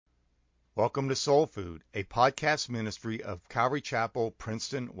Welcome to Soul Food, a podcast ministry of Calvary Chapel,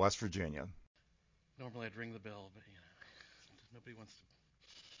 Princeton, West Virginia. Normally I'd ring the bell, but nobody wants to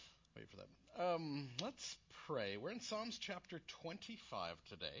wait for that. Let's pray. We're in Psalms chapter 25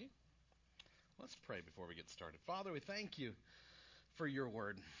 today. Let's pray before we get started. Father, we thank you for your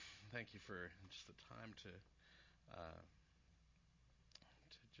word. Thank you for just the time to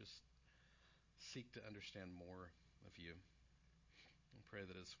just seek to understand more of you. And pray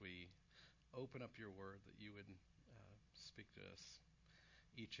that as we open up your word, that you would speak to us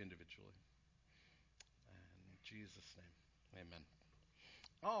each individually. In Jesus' name, amen.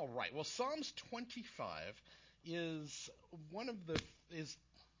 All right. Well, Psalms 25 is is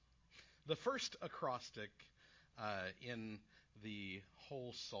the first acrostic in the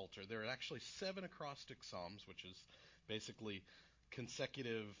whole Psalter. There are actually 7 acrostic psalms, which is basically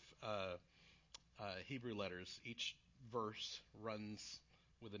consecutive Hebrew letters. Each verse runs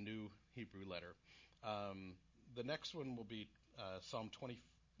with a new Hebrew letter. The next one will be Psalm 20.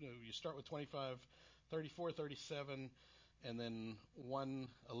 You start with 25, 34, 37, and then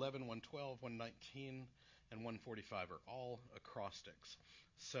 111, 112, 119, and 145 are all acrostics.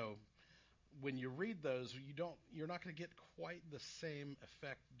 So when you read those, you're not going to get quite the same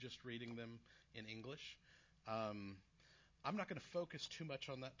effect just reading them in English. I'm not going to focus too much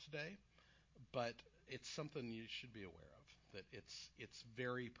on that today, but it's something you should be aware of. That it's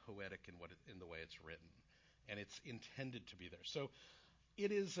very poetic in the way it's written, and it's intended to be there. So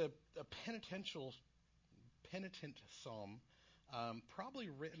it is a penitent psalm, probably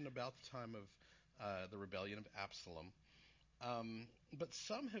written about the time of the rebellion of Absalom. But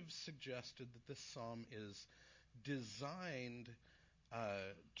some have suggested that this psalm is designed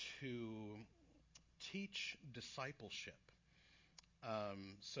to teach discipleship.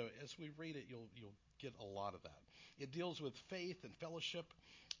 So as we read it, you'll get a lot of that. It deals with faith and fellowship.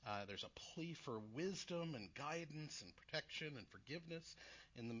 There's a plea for wisdom and guidance and protection and forgiveness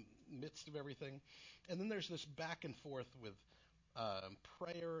in the midst of everything. And then there's this back and forth with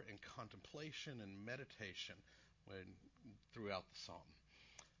prayer and contemplation and meditation throughout the psalm.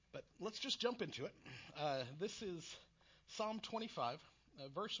 But let's just jump into it. This is Psalm 25.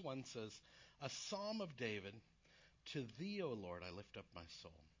 Verse 1 says, "A psalm of David. To thee, O Lord, I lift up my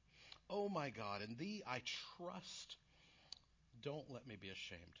soul. O my God, in thee I trust. Don't let me be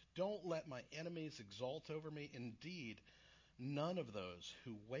ashamed. Don't let my enemies exult over me. Indeed, none of those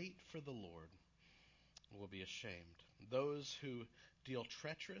who wait for the Lord will be ashamed. Those who deal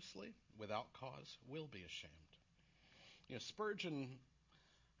treacherously without cause will be ashamed." Spurgeon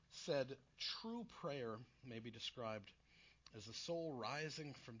said, "True prayer may be described as the soul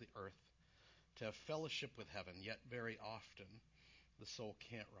rising from the earth to have fellowship with heaven, yet very often the soul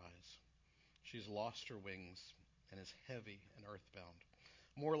can't rise. She's lost her wings and is heavy and earthbound,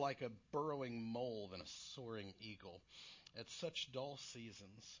 more like a burrowing mole than a soaring eagle. At such dull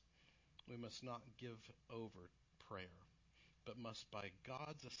seasons, we must not give over prayer, but must by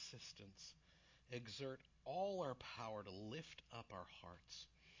God's assistance exert all our power to lift up our hearts.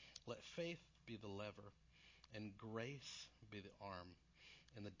 Let faith be the lever, and grace be the arm,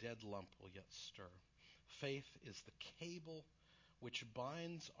 and the dead lump will yet stir. Faith is the cable which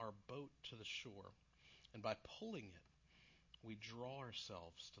binds our boat to the shore, and by pulling it, we draw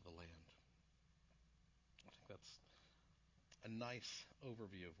ourselves to the land." I think that's a nice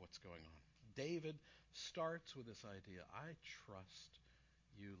overview of what's going on. David starts with this idea: I trust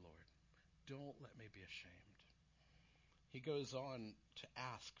you, Lord. Don't let me be ashamed. He goes on to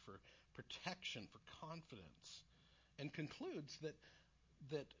ask for protection, for confidence, and concludes that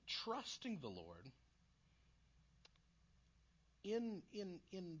trusting the Lord in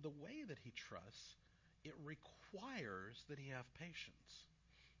the way that he trusts, it requires that he have patience.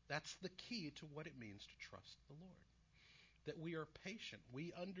 That's the key to what it means to trust the Lord. That we are patient.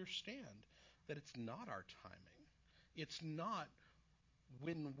 We understand that it's not our timing. It's not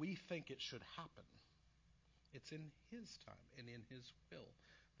when we think it should happen. It's in his time and in his will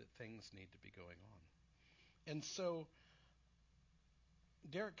that things need to be going on. And so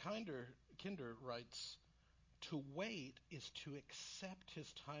Derek Kinder writes, "To wait is to accept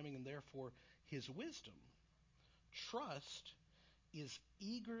his timing and therefore his wisdom. Trust is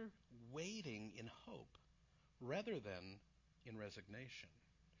eager waiting in hope rather than in resignation."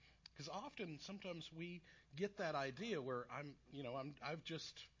 Because sometimes we get that idea where I've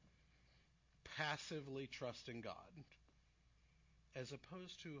just passively trusting God, as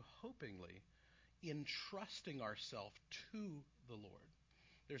opposed to hopingly entrusting ourselves to the Lord.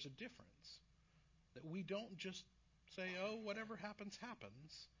 There's a difference. That we don't just say, oh, whatever happens,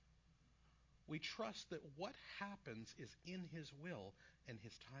 happens. We trust that what happens is in his will and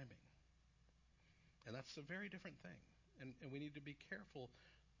his timing. And that's a very different thing. And we need to be careful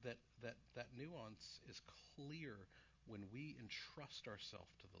that that nuance is clear when we entrust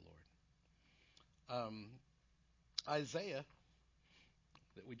ourselves to the Lord. Isaiah,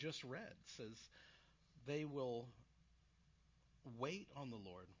 that we just read, says they will wait on the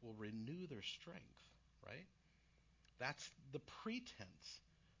Lord, will renew their strength, right? That's the pretense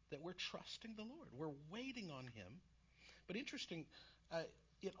that we're trusting the Lord. We're waiting on him. But interesting,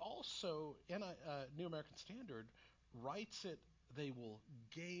 it also, in a New American Standard, writes it, they will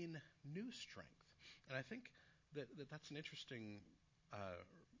gain new strength. And I think that's an interesting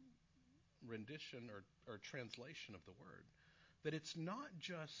rendition or translation of the word. That it's not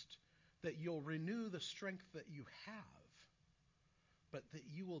just that you'll renew the strength that you have, but that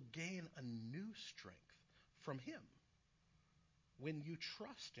you will gain a new strength from him when you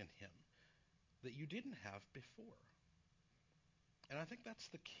trust in him that you didn't have before. And I think that's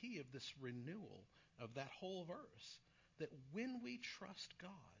the key of this renewal of that whole verse, that when we trust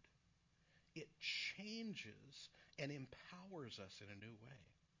God, it changes and empowers us in a new way.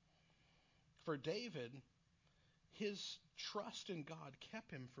 For David, his trust in God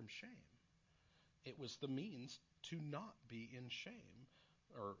kept him from shame. It was the means to not be in shame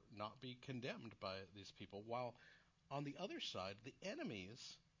or not be condemned by these people. While on the other side, the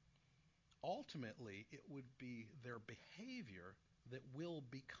enemies, ultimately, it would be their behavior that will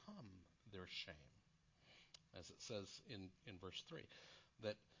become their shame. As it says in verse 3,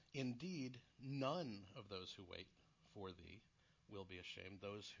 that indeed none of those who wait for thee will be ashamed.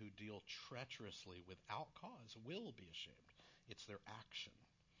 Those who deal treacherously without cause will be ashamed. It's their action.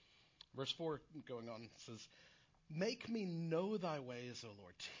 Verse 4 going on says, make me know thy ways, O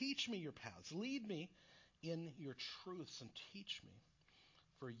Lord. Teach me your paths. Lead me in your truths and teach me.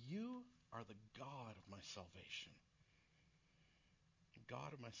 For you are the God of my salvation.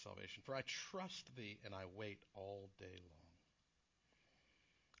 God of my salvation. For I trust thee and I wait all day long.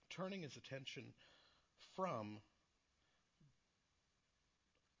 Turning his attention from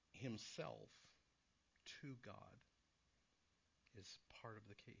himself to God is part of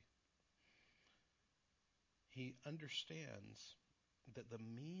the key. He understands that the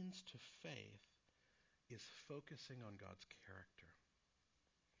means to faith is focusing on God's character,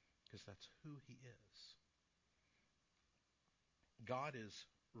 because that's who he is. God is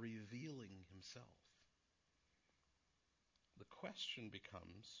revealing himself. The question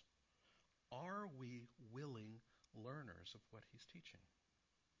becomes, are we willing learners of what he's teaching?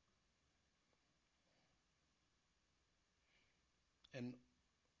 And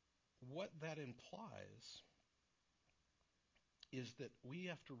what that implies is that we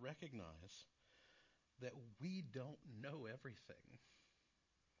have to recognize that we don't know everything.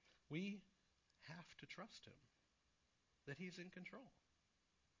 We have to trust him, that he's in control.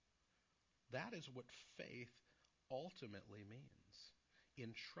 That is what faith ultimately means,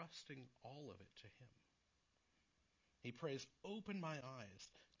 entrusting all of it to him. He prays, open my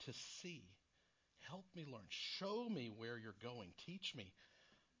eyes to see. Help me learn. Show me where you're going. Teach me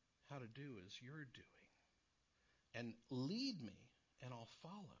how to do as you're doing. And lead me, and I'll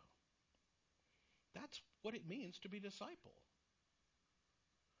follow. That's what it means to be a disciple.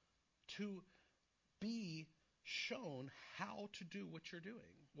 To be shown how to do what you're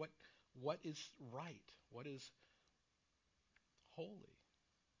doing. What is right? What is holy?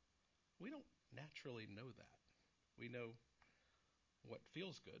 We don't naturally know that. We know what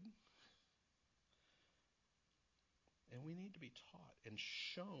feels good. And we need to be taught and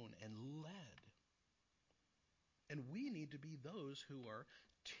shown and led. And we need to be those who are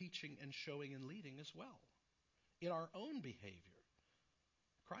teaching and showing and leading as well in our own behavior.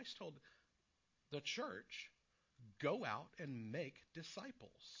 Christ told the church, go out and make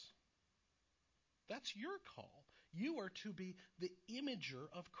disciples. That's your call. You are to be the imager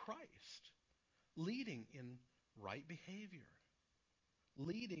of Christ, leading in right behavior,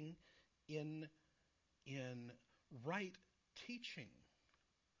 leading in right teaching,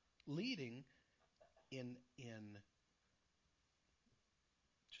 leading in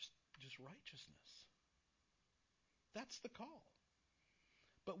just righteousness. That's the call.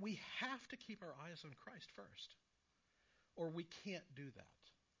 But we have to keep our eyes on Christ first, or we can't do that.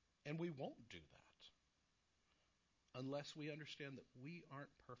 And we won't do that unless we understand that we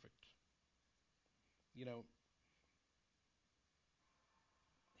aren't perfect. You know,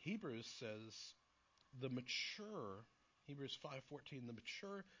 Hebrews says the mature, Hebrews 5:14, the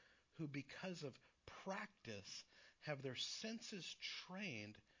mature who because of practice have their senses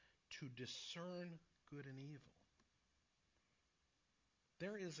trained to discern good and evil.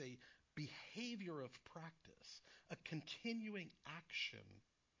 There is a behavior of practice, a continuing action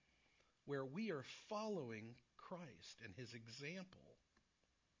where we are following Christ and his example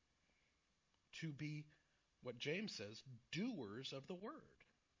to be, what James says, doers of the word,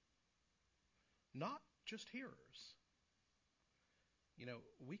 not just hearers.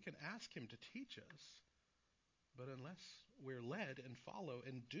 We can ask him to teach us, but unless we're led and follow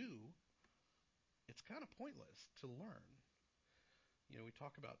and do, it's kind of pointless to learn. We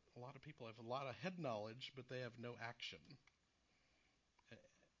talk about a lot of people have a lot of head knowledge, but they have no action.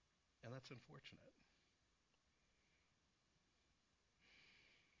 And that's unfortunate.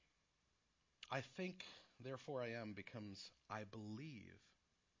 I think, therefore I am becomes I believe,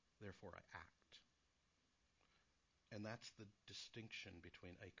 therefore I act. And that's the distinction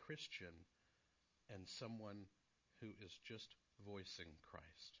between a Christian and someone who is just voicing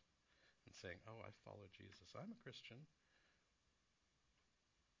Christ and saying, oh, I follow Jesus, I'm a Christian.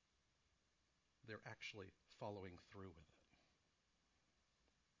 They're actually following through with it.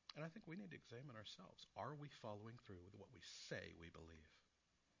 And I think we need to examine ourselves. Are we following through with what we say we believe?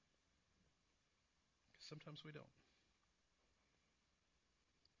 Because sometimes we don't.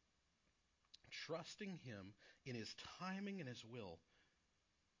 Trusting him in his timing and his will,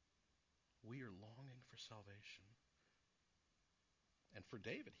 we are longing for salvation. And for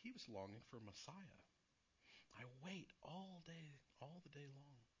David, he was longing for Messiah. I wait all the day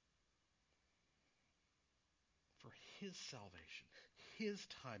long for his salvation, his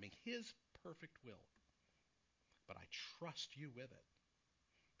timing, his perfect will. But I trust you with it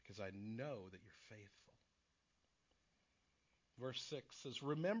because I know that you're faithful. Verse 6 says,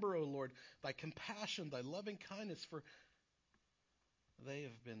 remember, O Lord, thy compassion, thy loving kindness, for they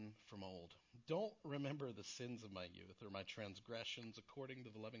have been from old. Don't remember the sins of my youth or my transgressions according to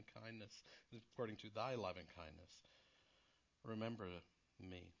the loving kindness, according to thy loving kindness. Remember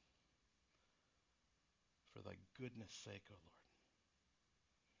me for thy goodness' sake, O Lord.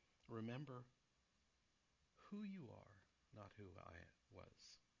 Remember who you are, not who I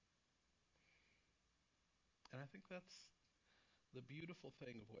was. And I think that's the beautiful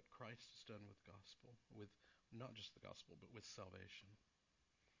thing of what Christ has done with gospel, with not just the gospel, but with salvation.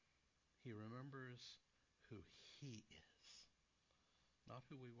 He remembers who he is, not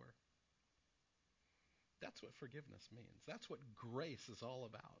who we were. That's what forgiveness means. That's what grace is all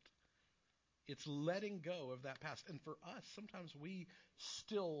about. It's letting go of that past. And for us, sometimes we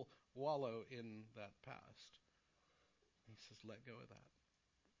still wallow in that past. He says, let go of that.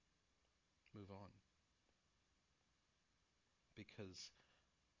 Move on. Because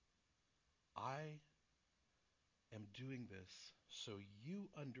I am doing this so you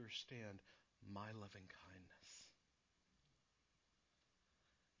understand my loving kindness.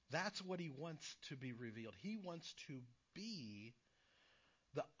 That's what he wants to be revealed. He wants to be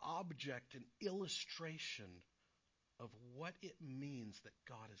the object and illustration of what it means that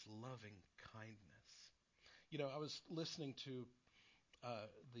God is loving kindness. I was listening to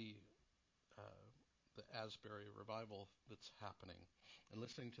the Asbury revival that's happening and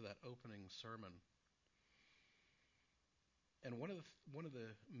listening to that opening sermon. And one of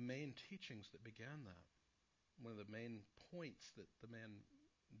the main teachings that began that, one of the main points that the man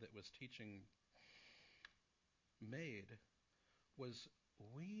that was teaching made was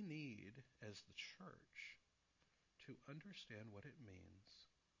we need, as the church, to understand what it means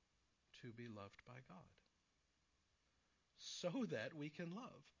to be loved by God so that we can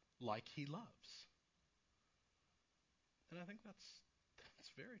love like he loves. And I think that's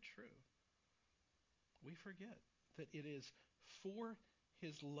very true. We forget that it is for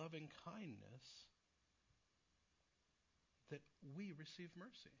his loving kindness that we receive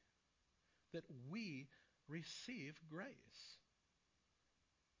mercy, that we receive grace.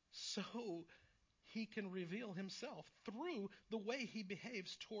 So he can reveal himself through the way he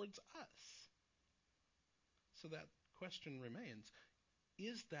behaves towards us. So that question remains,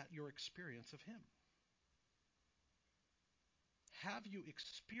 is that your experience of him? Have you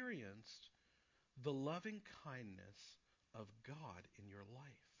experienced the loving kindness of God in your life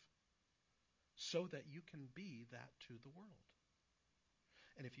so that you can be that to the world?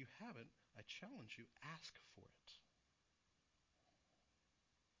 And if you haven't, I challenge you, ask for it.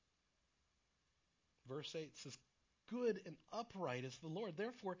 Verse 8 says, good and upright is the Lord.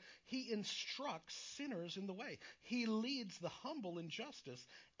 Therefore, he instructs sinners in the way. He leads the humble in justice,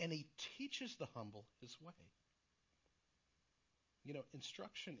 and he teaches the humble his way.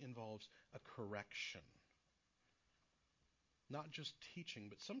 Instruction involves a correction. Not just teaching,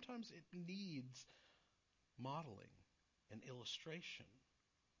 but sometimes it needs modeling and illustration.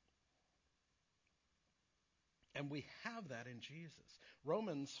 And we have that in Jesus.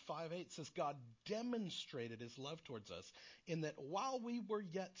 Romans 5:8 says God demonstrated his love towards us in that while we were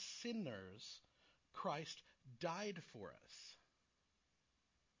yet sinners, Christ died for us.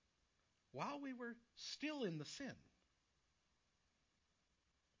 While we were still in the sin.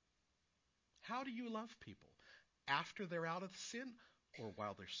 How do you love people? After they're out of sin or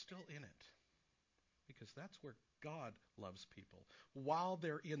while they're still in it? Because that's where God loves people. While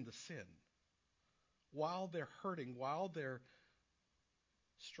they're in the sin. While they're hurting, while they're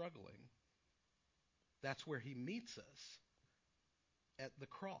struggling. That's where he meets us at the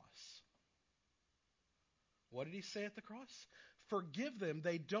cross. What did he say at the cross? Forgive them,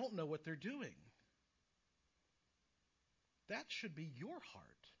 they don't know what they're doing. That should be your heart.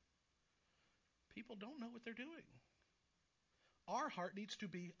 People don't know what they're doing. Our heart needs to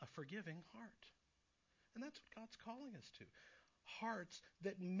be a forgiving heart. And that's what God's calling us to. Hearts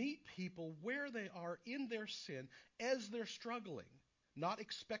that meet people where they are in their sin as they're struggling, not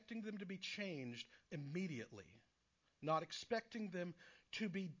expecting them to be changed immediately, not expecting them to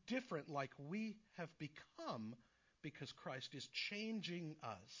be different like we have become because Christ is changing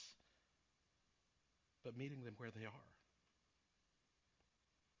us, but meeting them where they are.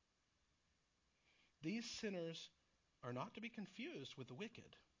 These sinners are not to be confused with the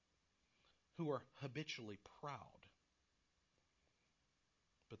wicked, who are habitually proud.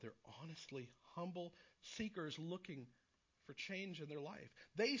 But they're honestly humble seekers looking for change in their life.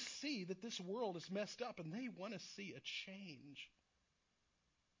 They see that this world is messed up and they want to see a change.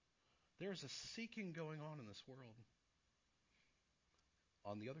 There's a seeking going on in this world.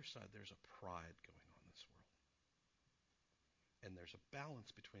 On the other side, there's a pride going on in this world. And there's a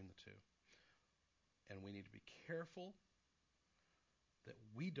balance between the two. And we need to be careful that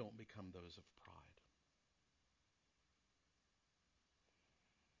we don't become those of pride.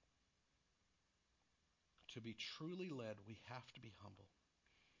 To be truly led, we have to be humble,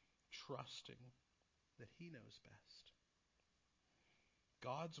 trusting that he knows best.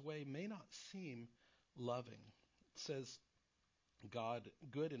 God's way may not seem loving. It says, God,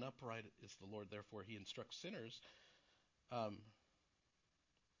 good and upright is the Lord, therefore he instructs sinners.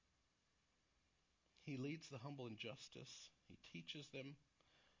 He leads the humble in justice. He teaches them.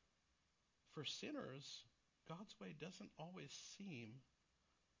 For sinners, God's way doesn't always seem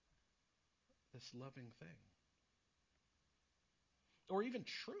this loving thing. Or even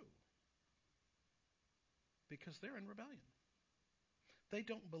true. Because they're in rebellion. They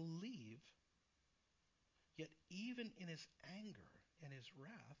don't believe, yet even in his anger and his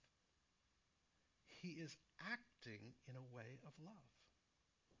wrath, he is acting in a way of love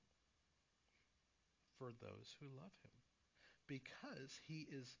for those who love him. Because he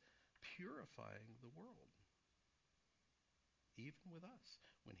is purifying the world. Even with us.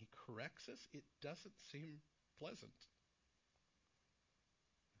 When he corrects us, it doesn't seem pleasant.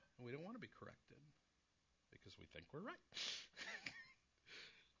 And we don't want to be corrected because we think we're right.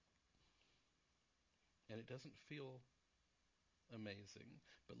 And it doesn't feel amazing.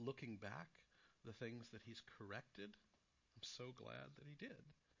 But looking back, the things that he's corrected, I'm so glad that he did.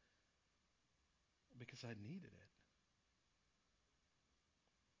 Because I needed it.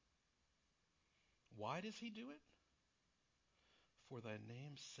 Why does he do it? For thy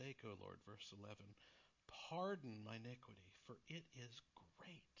name's sake, O Lord, verse 11, pardon my iniquity, for it is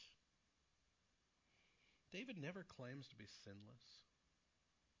great. David never claims to be sinless.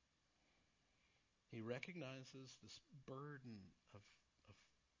 He recognizes this burden of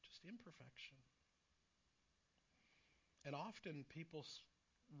just imperfection. And often people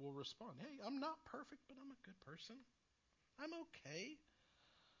will respond, hey, I'm not perfect, but I'm a good person. I'm okay.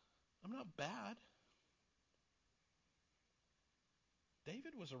 I'm not bad.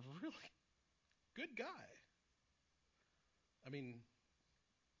 David was a really good guy. I mean,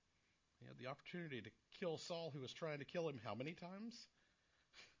 he had the opportunity to kill Saul, who was trying to kill him how many times?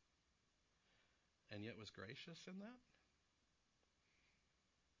 And yet was gracious in that.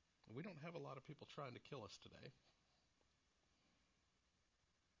 We don't have a lot of people trying to kill us today.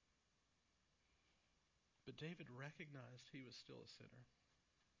 But David recognized he was still a sinner.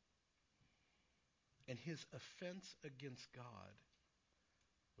 And his offense against God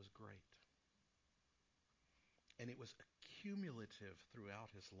was great. And it was accumulative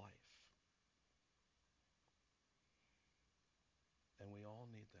throughout his life. And we all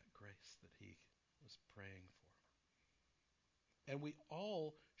need that grace that he was praying for. And we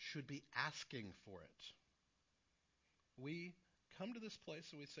all should be asking for it. We come to this place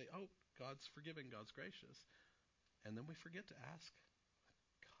and we say, oh, God's forgiving, God's gracious. And then we forget to ask,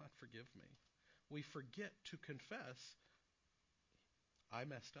 God, forgive me. We forget to confess, I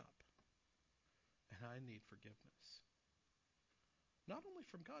messed up. and I need forgiveness. Not only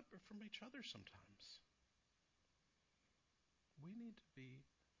from God, but from each other sometimes. We need to be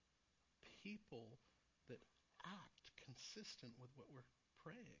people that act consistent with what we're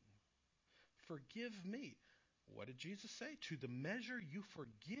praying. Forgive me. What did Jesus say? To the measure you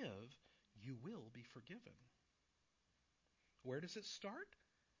forgive, you will be forgiven. Where does it start?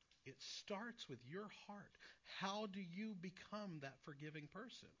 It starts with your heart. How do you become that forgiving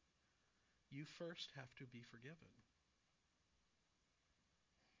person? You first have to be forgiven.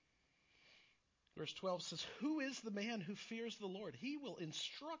 Verse 12 says, "Who is the man who fears the Lord? He will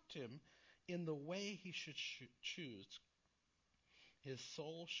instruct him in the way he should choose. His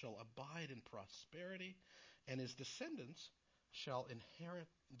soul shall abide in prosperity, and his descendants shall inherit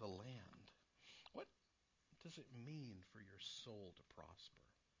the land." What does it mean for your soul to prosper?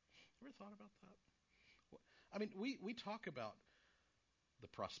 Ever thought about that? I mean, we talk about the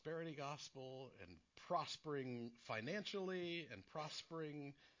prosperity gospel and prospering financially and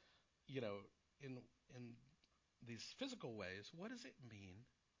prospering, in these physical ways. What does it mean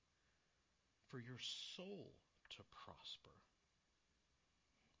for your soul to prosper?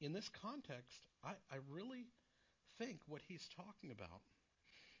 In this context, I really think what he's talking about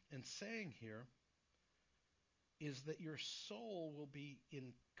and saying here is that your soul will be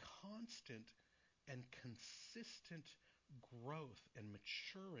in constant and consistent growth and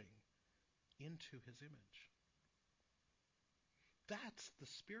maturing into his image. That's the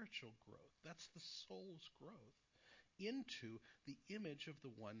spiritual growth. That's the soul's growth into the image of the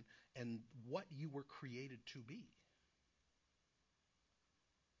one and what you were created to be.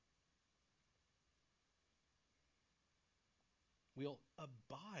 We'll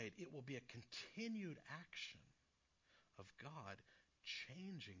abide. It will be a continued action of God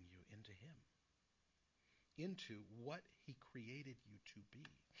changing you into him, into what he created you to be.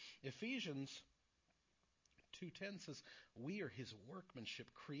 Ephesians 2:10 says, "We are his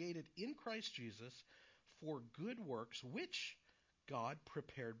workmanship, created in Christ Jesus for good works, which God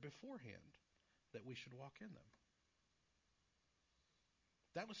prepared beforehand that we should walk in them."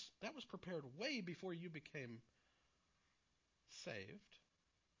 That was prepared way before you became saved,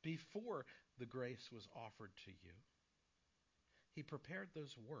 before the grace was offered to you. He prepared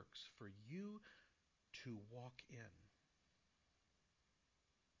those works for you to walk in.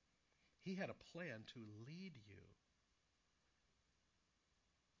 He had a plan to lead you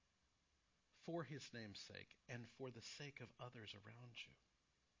for his name's sake and for the sake of others around you,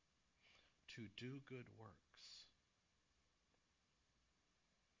 to do good works.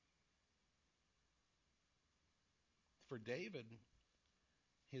 For David,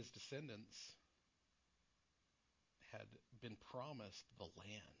 his descendants had been promised the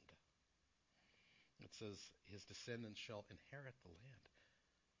land. It says his descendants shall inherit the land.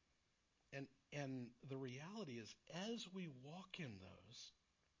 And the reality is, as we walk in those,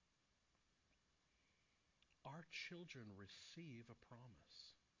 our children receive a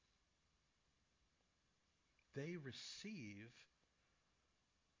promise. They receive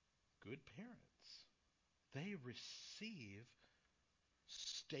good parents. They receive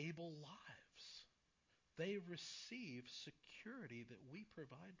stable lives. They receive security that we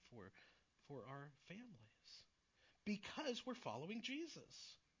provide for our families because we're following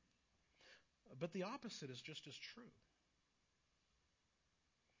Jesus. But the opposite is just as true.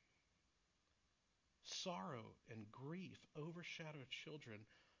 Sorrow and grief overshadow children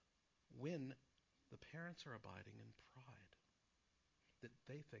when the parents are abiding in pride, that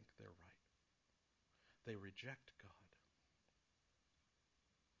they think they're right. They reject God.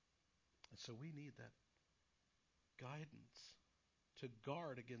 And so we need that guidance to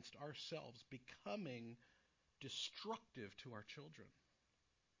guard against ourselves becoming destructive to our children,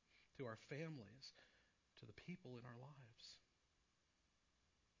 to our families, to the people in our lives,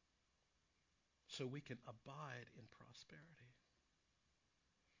 so we can abide in prosperity.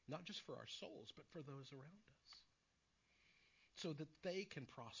 Not just for our souls, but for those around us, so that they can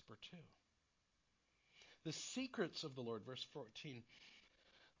prosper too. The secrets of the Lord, verse 14,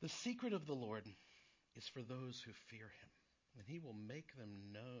 the secret of the Lord is for those who fear him, and he will make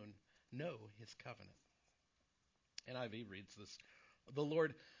them know his covenant. NIV reads this, "The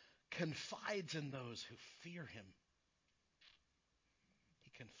Lord confides in those who fear him." He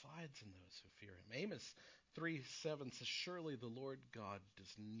confides in those who fear him. Amos 3:7 says, "Surely the Lord God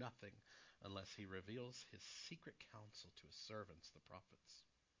does nothing unless he reveals his secret counsel to his servants, the prophets."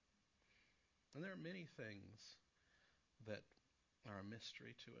 And there are many things that are a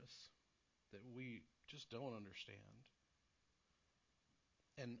mystery to us that we just don't understand.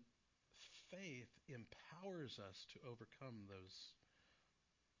 And faith empowers us to overcome those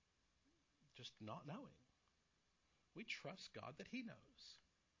just not knowing. We trust God that he knows.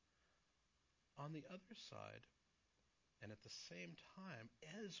 On the other side, and at the same time,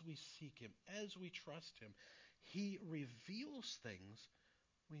 as we seek him, as we trust him, he reveals things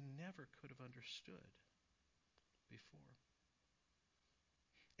we never could have understood before.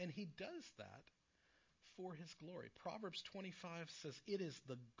 And he does that for his glory. Proverbs 25 says, "It is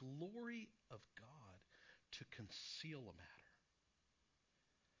the glory of God to conceal a matter,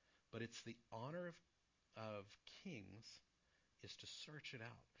 but it's the honor of kings is to search it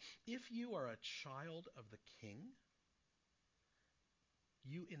out." If you are a child of the king,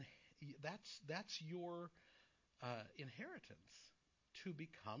 that's your inheritance, to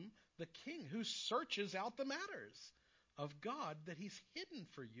become the king who searches out the matters of God that he's hidden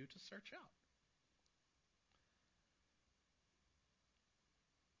for you to search out.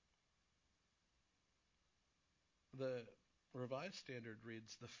 The Revised Standard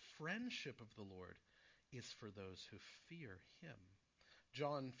reads, "The friendship of the Lord is for those who fear him."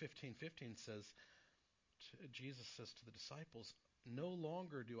 John 15:15 says, Jesus says to the disciples, "No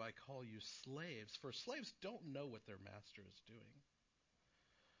longer do I call you slaves, for slaves don't know what their master is doing.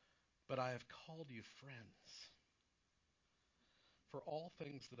 But I have called you friends. For all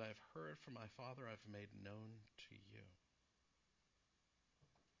things that I have heard from my Father I've made known to you.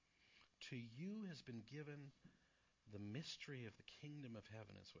 To you has been given the mystery of the kingdom of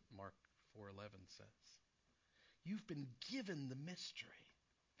heaven," is what Mark 4:11 says. You've been given the mystery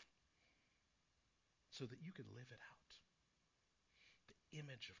so that you can live it out. The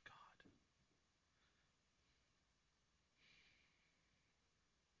image of God.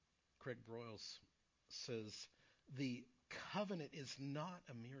 Craig Broyles says, "The covenant is not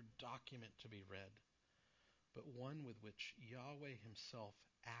a mere document to be read, but one with which Yahweh himself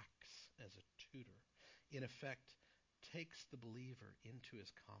acts as a tutor. In effect, takes the believer into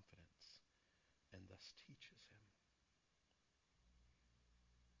his confidence and thus teaches him."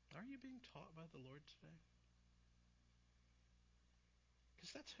 Are you being taught by the Lord today?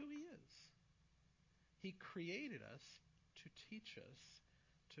 Because that's who he is. He created us to teach us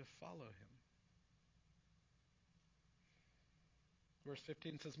to follow him. Verse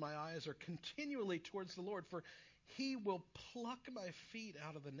 15 says, "My eyes are continually towards the Lord, for he will pluck my feet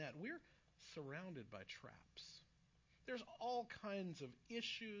out of the net." We're surrounded by traps. There's all kinds of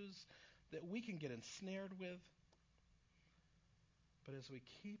issues that we can get ensnared with. But as we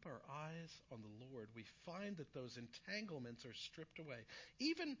keep our eyes on the Lord, we find that those entanglements are stripped away.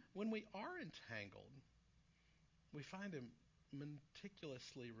 Even when we are entangled, we find him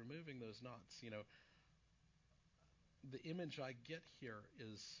meticulously removing those knots. The image I get here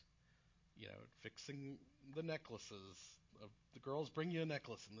is, fixing the necklaces. The girls bring you a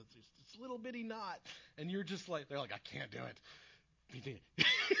necklace, and it's this little bitty knot, and you're just like, they're like, "I can't do it."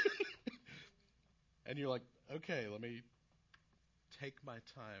 And you're like, "Okay, let me take my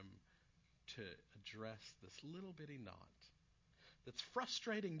time to address this little bitty knot that's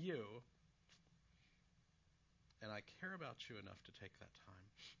frustrating you, and I care about you enough to take that time."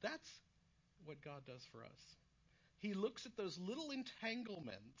 That's what God does for us. He looks at those little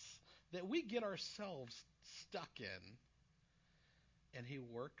entanglements that we get ourselves stuck in, and he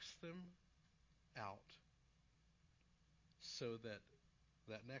works them out so that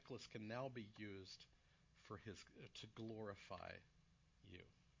that necklace can now be used for to glorify you.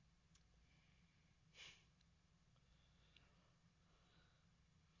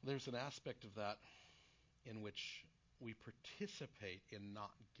 There's an aspect of that in which we participate in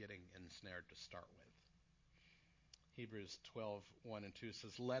not getting ensnared to start with. Hebrews 12:1 and 2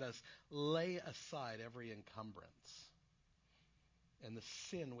 says, "Let us lay aside every encumbrance and the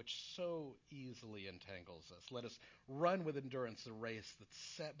sin which so easily entangles us. Let us run with endurance the race that's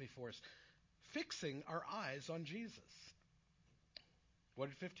set before us, fixing our eyes on Jesus." What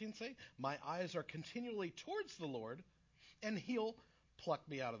did 15 say? "My eyes are continually towards the Lord, and he'll pluck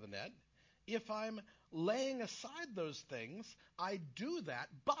me out of the net." If I'm laying aside those things, I do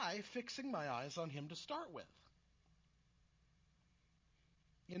that by fixing my eyes on him to start with.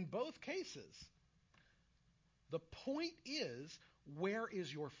 In both cases, the point is, where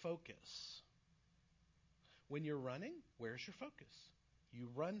is your focus? When you're running, where's your focus? You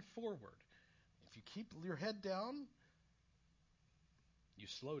run forward. If you keep your head down, you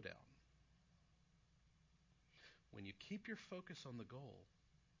slow down. When you keep your focus on the goal,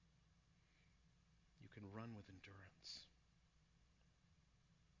 you can run with endurance.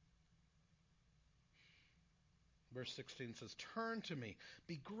 Verse 16 says, "Turn to me,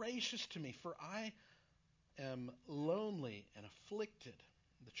 be gracious to me, for I am lonely and afflicted.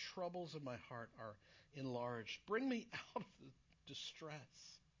 The troubles of my heart are enlarged. Bring me out of the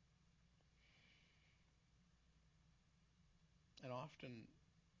distress." And often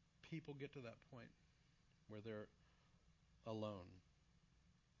people get to that point where they're alone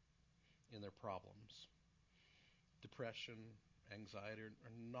in their problems. Depression, anxiety are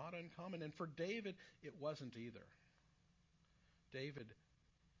not uncommon. And for David, it wasn't either. David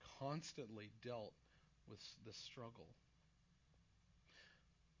constantly dealt with this struggle.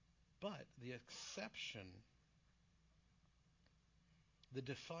 But the exception, the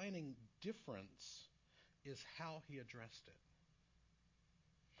defining difference, is how he addressed it.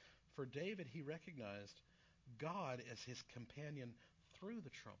 For David, he recognized God as his companion through the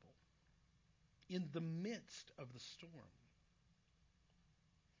trouble, in the midst of the storm,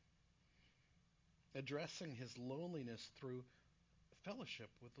 addressing his loneliness through fellowship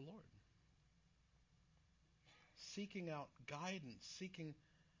with the Lord, seeking out guidance, seeking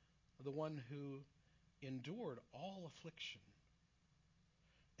the one who endured all affliction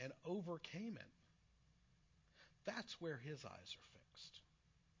and overcame it. That's where his eyes are fixed.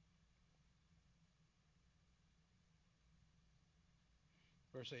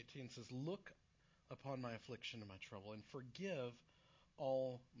 Verse 18 says, "Look upon my affliction and my trouble, and forgive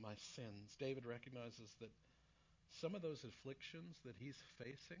all my sins." David recognizes that some of those afflictions that he's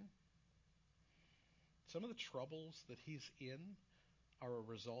facing, some of the troubles that he's in, are a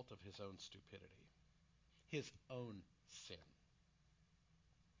result of his own stupidity, his own sin.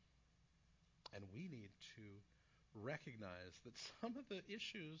 And we need to recognize that some of the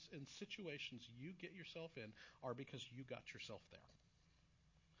issues and situations you get yourself in are because you got yourself there.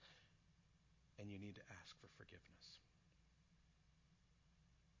 And you need to ask for forgiveness.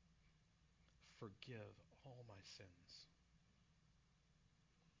 Forgive all my sins.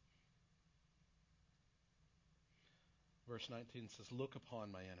 Verse 19 says, "Look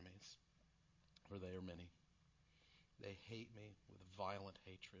upon my enemies, for they are many. They hate me with violent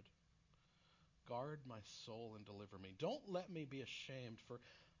hatred. Guard my soul and deliver me. Don't let me be ashamed, for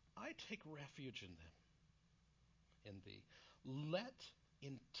I take refuge in them, in thee. Let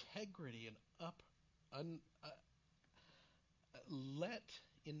integrity and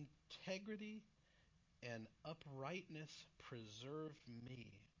uprightness preserve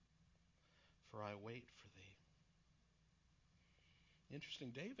me, for I wait for thee."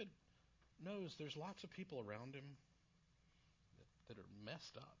 Interesting. David knows there's lots of people around him that are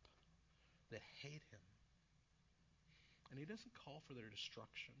messed up, that hate him. And he doesn't call for their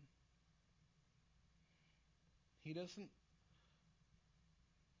destruction. He doesn't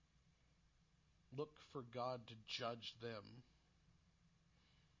look for God to judge them.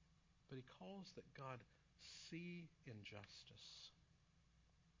 But he calls that God see injustice.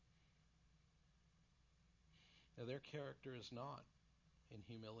 Now, their character is not in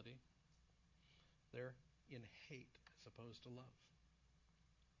humility. They're in hate as opposed to love.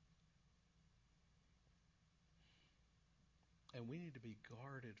 And we need to be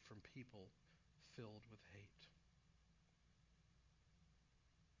guarded from people filled with hate.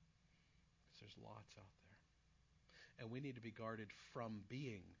 Because there's lots out there. And we need to be guarded from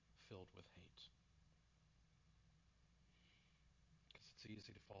being filled with hate. Because it's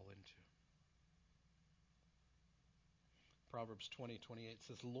easy to fall into. Proverbs 20:28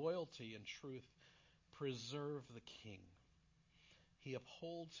 says, "Loyalty and truth preserve the king. He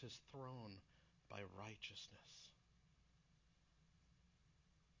upholds his throne by righteousness."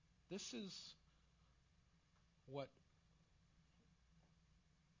 This is what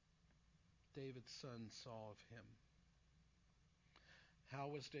David's son saw of him. How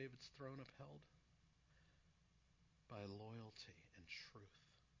was David's throne upheld? By loyalty and truth.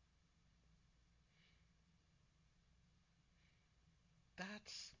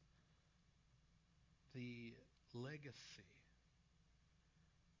 That's the legacy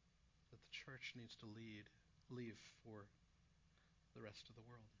that the church needs to leave for the rest of the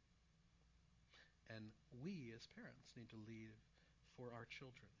world. And we as parents need to leave for our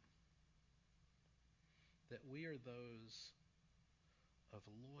children. That we are those of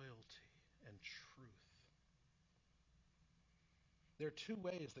loyalty and truth. There are two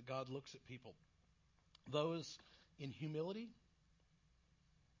ways that God looks at people. Those in humility,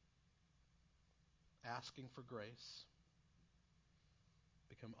 asking for grace,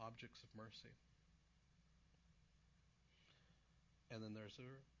 become objects of mercy. And then there's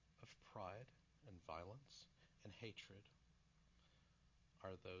of pride and violence and hatred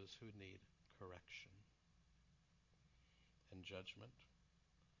are those who need correction and judgment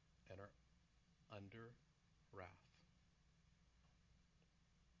and are under wrath.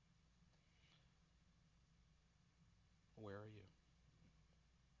 Where are you?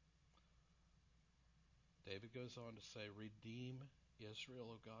 David goes on to say, "Redeem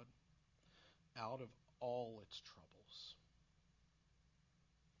Israel, O God, out of all its troubles."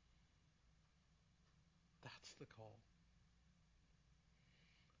 the call.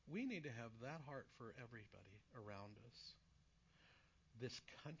 We need to have that heart for everybody around us. This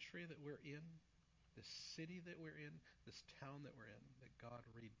country that we're in, this city that we're in, this town that we're in, that God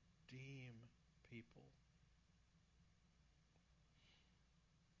redeem people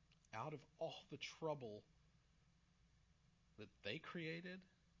out of all the trouble that they created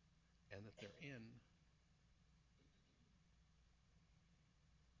and that they're in.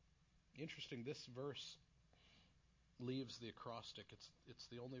 Interesting, this verse leaves the acrostic. It's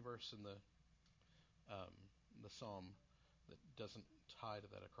the only verse in the psalm that doesn't tie to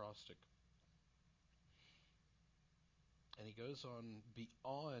that acrostic. And he goes on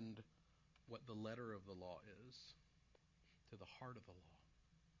beyond what the letter of the law is, to the heart of the law.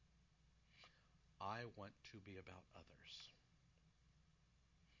 I want to be about others.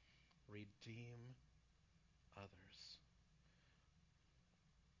 Redeem others.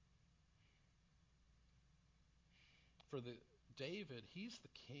 For David, he's the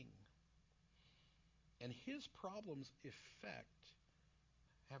king. And his problems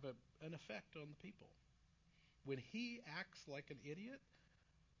have an effect on the people. When he acts like an idiot,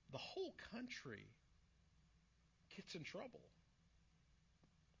 the whole country gets in trouble.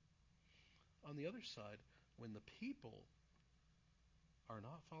 On the other side, when the people are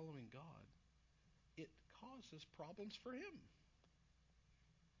not following God, it causes problems for him.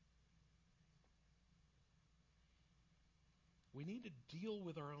 We need to deal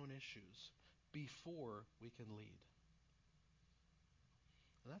with our own issues before we can lead.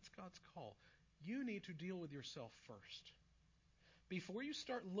 And that's God's call. You need to deal with yourself first. Before you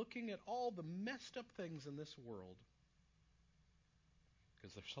start looking at all the messed up things in this world,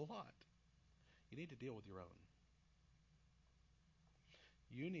 because there's a lot, you need to deal with your own.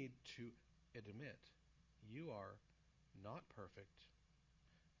 You need to admit you are not perfect.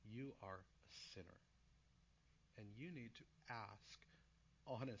 You are a sinner. And you need to ask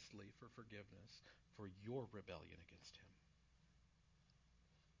honestly for forgiveness for your rebellion against him.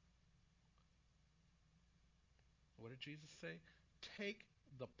 What did Jesus say? Take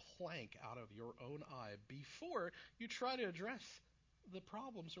the plank out of your own eye before you try to address the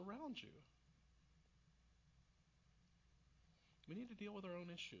problems around you. We need to deal with our own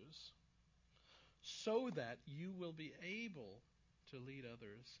issues so that you will be able to lead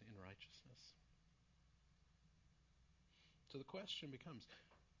others in righteousness. So the question becomes,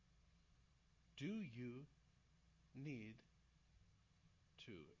 do you need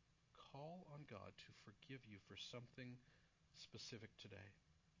to call on God to forgive you for something specific today?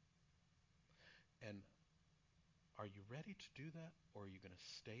 And are you ready to do that, or are you going to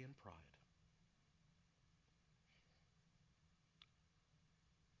stay in pride?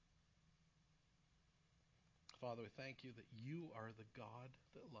 Father, we thank you that you are the God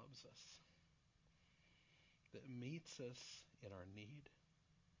that loves us, that meets us in our need,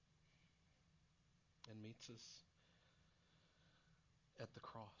 and meets us at the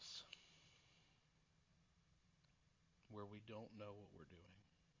cross, where we don't know what we're doing.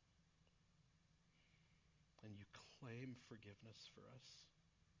 And you claim forgiveness for us,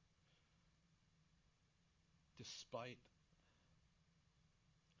 despite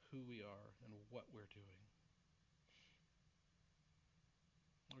who we are and what we're doing.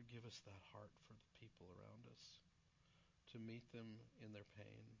 Lord, give us that heart for the people around us, to meet them in their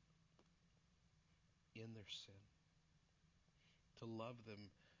pain, in their sin, to love them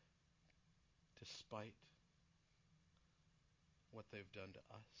despite what they've done to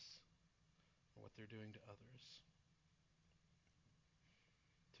us or what they're doing to others,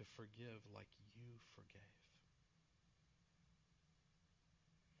 to forgive like you forgave.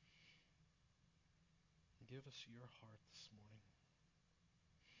 Give us your heart this morning.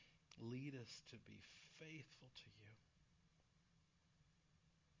 Lead us to be faithful to you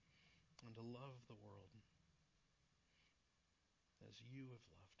and to love the world as you have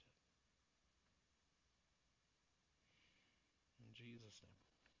loved it. In Jesus' name.